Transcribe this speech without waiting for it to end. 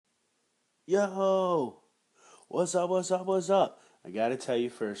Yo, what's up, what's up, what's up? I gotta tell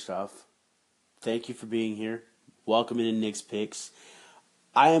you first off, thank you for being here. Welcome into Nick's Picks.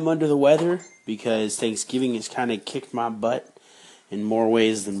 I am under the weather because Thanksgiving has kind of kicked my butt in more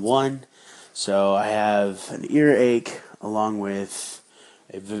ways than one. So I have an earache along with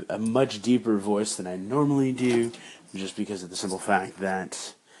a much deeper voice than I normally do, just because of the simple fact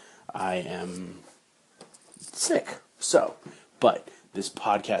that I am sick. But this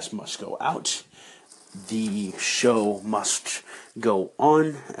podcast must go out. The show must go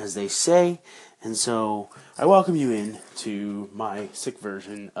on, as they say. And so I welcome you in to my sick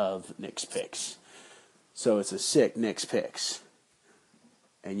version of Nick's Picks. So it's a sick Nick's Picks.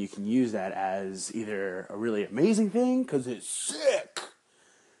 And you can use that as either a really amazing thing, because it's sick,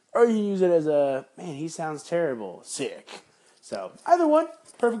 or you can use it as a, man, he sounds terrible, sick. So either one,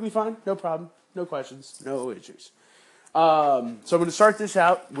 perfectly fine, no problem, no questions, no issues. So I'm going to start this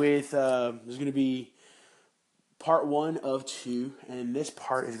out with, there's going to be part one of two, and this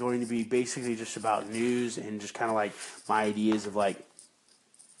part is going to be basically just about news and just kind of like my ideas of like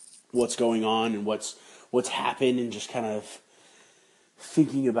what's going on and what's happened, and just kind of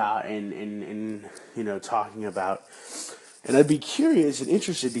thinking about and talking about. And I'd be curious and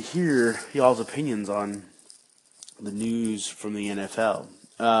interested to hear y'all's opinions on the news from the NFL.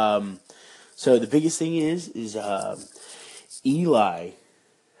 So the biggest thing is Eli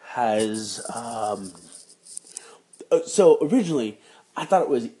has so originally, I thought it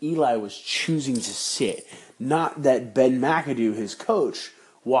was Eli was choosing to sit, not that Ben McAdoo, his coach,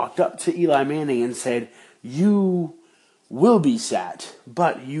 walked up to Eli Manning and said, "You will be sat,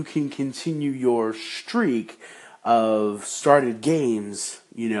 but you can continue your streak of started games,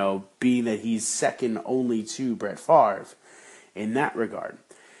 being that he's second only to Brett Favre in that regard."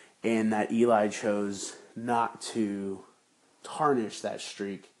 And that Eli chose not to tarnish that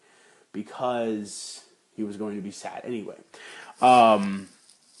streak because he was going to be sad anyway. Ben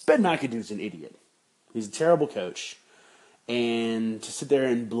McAdoo's an idiot. He's a terrible coach. And to sit there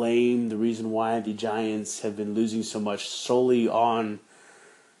and blame the reason why the Giants have been losing so much solely on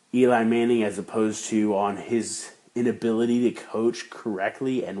Eli Manning as opposed to on his inability to coach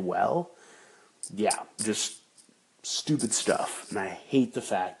correctly and well, yeah, just stupid stuff. And I hate the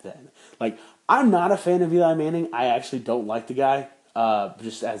fact that, I'm not a fan of Eli Manning. I actually don't like the guy,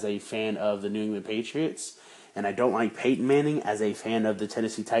 just as a fan of the New England Patriots. And I don't like Peyton Manning as a fan of the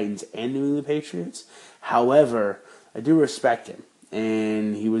Tennessee Titans and New England Patriots. However, I do respect him.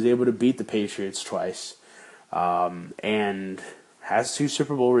 And he was able to beat the Patriots twice. And has 2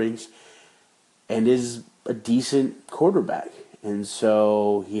 Super Bowl rings. And is a decent quarterback. And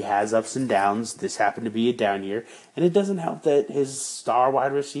so he has ups and downs. This happened to be a down year. And it doesn't help that his star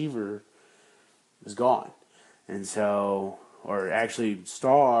wide receiver is gone. And so, or actually,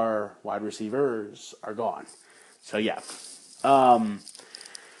 star wide receivers are gone. So, yeah.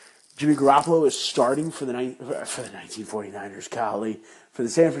 Jimmy Garoppolo is starting for the 1949ers, golly, for the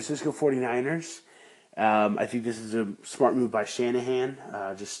San Francisco 49ers. I think this is a smart move by Shanahan,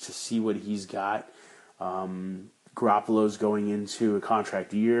 just to see what he's got. Garoppolo's going into a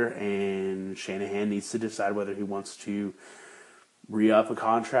contract year, and Shanahan needs to decide whether he wants to re-up a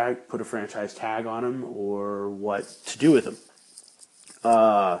contract, put a franchise tag on him, or what to do with him.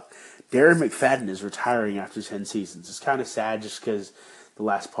 Darren McFadden is retiring after 10 seasons. It's kind of sad just because the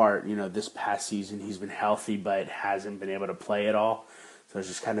last part, this past season, he's been healthy but hasn't been able to play at all. So it's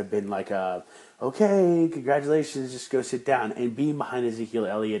just kind of been like okay, congratulations, just go sit down. And being behind Ezekiel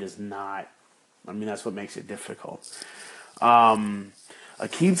Elliott is not, that's what makes it difficult.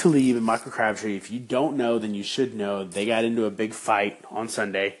 Akeem Talib and Michael Crabtree, if you don't know, then you should know, they got into a big fight on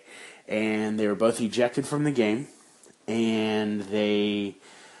Sunday, and they were both ejected from the game, and they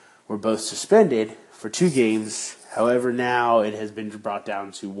were both suspended for 2 games. However, now it has been brought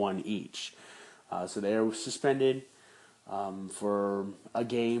down to 1 each. So they are suspended for a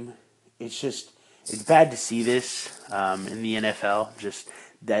game. It's bad to see this in the NFL, just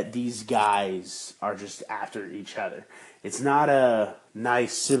that these guys are just after each other. It's not a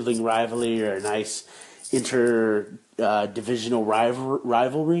nice sibling rivalry or a nice inter-divisional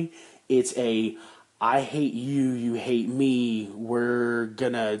rivalry. It's a I hate you, you hate me, we're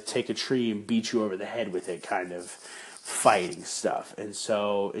gonna take a tree and beat you over the head with it kind of fighting stuff. And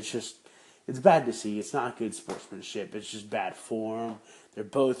so it's bad to see. It's not good sportsmanship. It's just bad form. They're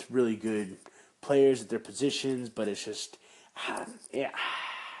both really good players at their positions, but it's just, yeah,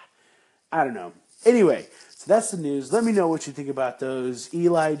 I don't know. Anyway, so that's the news. Let me know what you think about those.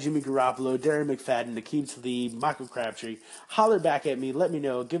 Eli, Jimmy Garoppolo, Darren McFadden, Akeem Talib, Michael Crabtree. Holler back at me. Let me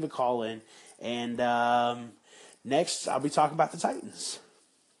know. Give a call in. And next, I'll be talking about the Titans.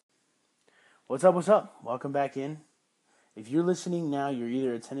 What's up? What's up? Welcome back in. If you're listening now, you're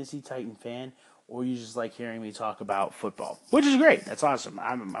either a Tennessee Titan fan or you just like hearing me talk about football, which is great. That's awesome.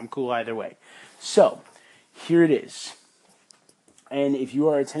 I'm cool either way. So, here it is. And if you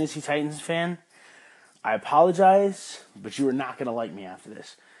are a Tennessee Titans fan, I apologize, but you are not going to like me after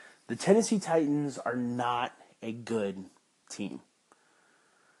this. The Tennessee Titans are not a good team.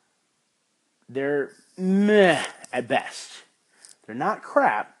 They're meh at best. They're not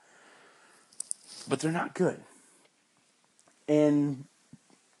crap, but they're not good. And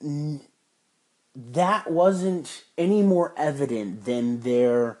that wasn't any more evident than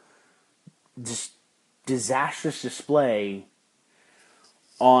their disastrous display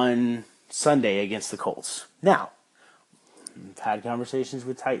on Sunday against the Colts. Now, I've had conversations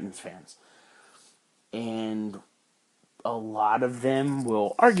with Titans fans, and a lot of them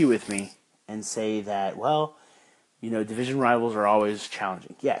will argue with me and say that, well, division rivals are always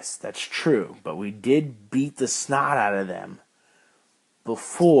challenging. Yes, that's true, but we did beat the snot out of them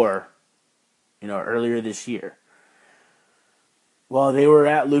before, earlier this year. Well, they were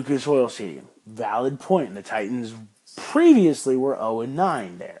at Lucas Oil Stadium. Valid point. The Titans previously were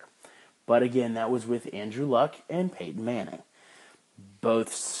 0-9 there. But again, that was with Andrew Luck and Peyton Manning.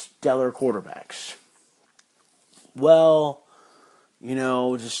 Both stellar quarterbacks. Well,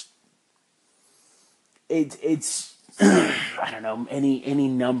 just it's I don't know, any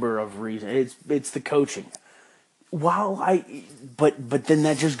number of reasons. It's the coaching. But then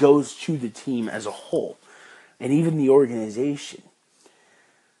that just goes to the team as a whole, and even the organization.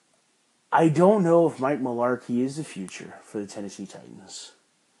 I don't know if Mike Mularkey is the future for the Tennessee Titans.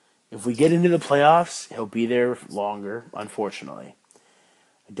 If we get into the playoffs, he'll be there longer, unfortunately.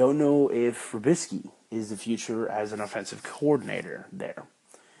 I don't know if Trubisky is the future as an offensive coordinator there.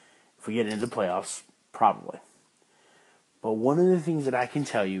 If we get into the playoffs, probably. But one of the things that I can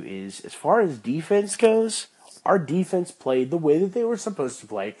tell you is, as far as defense goes, our defense played the way that they were supposed to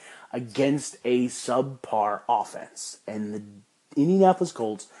play against a subpar offense. And the Indianapolis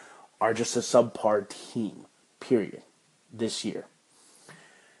Colts are just a subpar team, period, this year.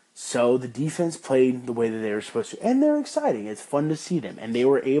 So the defense played the way that they were supposed to. And they're exciting. It's fun to see them. And they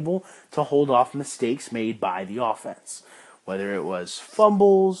were able to hold off mistakes made by the offense. Whether it was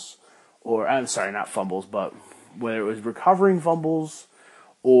fumbles, or, I'm sorry, not fumbles, but whether it was recovering fumbles,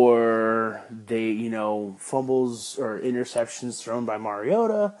 or fumbles or interceptions thrown by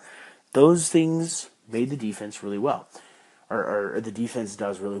Mariota, those things made the defense really well. Or the defense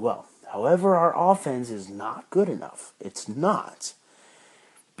does really well. However, our offense is not good enough. It's not.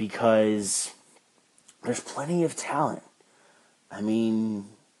 Because there's plenty of talent. I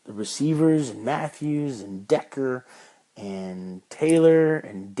mean, the receivers and Matthews and Decker and Taylor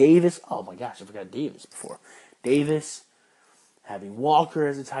and Davis. Oh my gosh, I forgot Davis before. Davis, having Walker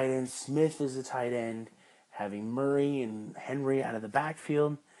as a tight end, Smith as a tight end, having Murray and Henry out of the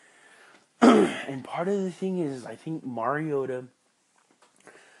backfield. And part of the thing is, I think Mariota,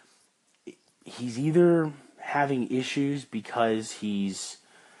 he's either having issues because he's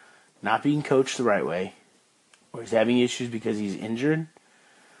not being coached the right way, or he's having issues because he's injured.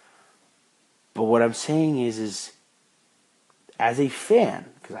 But what I'm saying is as a fan,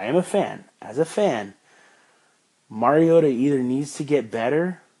 because I am a fan, as a fan, Mariota either needs to get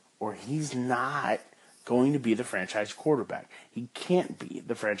better or he's not going to be the franchise quarterback. He can't be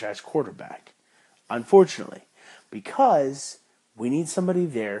the franchise quarterback, unfortunately, because we need somebody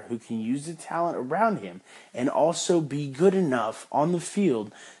there who can use the talent around him and also be good enough on the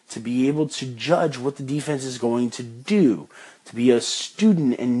field to be able to judge what the defense is going to do, to be a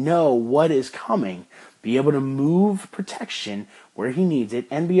student and know what is coming, be able to move protection where he needs it,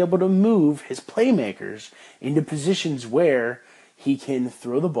 and be able to move his playmakers into positions where he can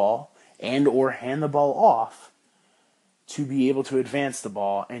throw the ball and or hand the ball off to be able to advance the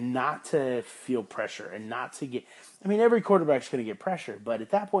ball and not to feel pressure and not to get... I mean, every quarterback's going to get pressure, but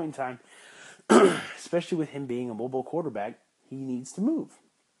at that point in time, especially with him being a mobile quarterback, he needs to move.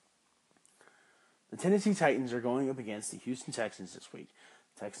 The Tennessee Titans are going up against the Houston Texans this week.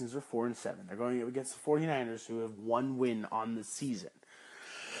 The Texans are 4-7. They're going up against the 49ers, who have one win on the season.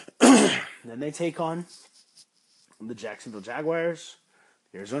 Then they take on the Jacksonville Jaguars,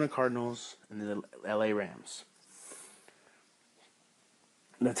 the Arizona Cardinals, and the LA Rams.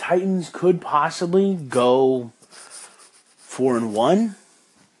 The Titans could possibly go 4-1,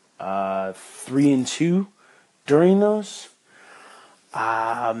 3-2 during those.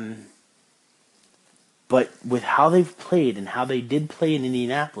 But with how they've played and how they did play in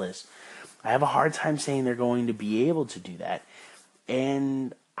Indianapolis, I have a hard time saying they're going to be able to do that.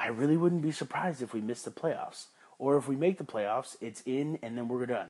 And I really wouldn't be surprised if we miss the playoffs. Or if we make the playoffs, it's in and then we're done.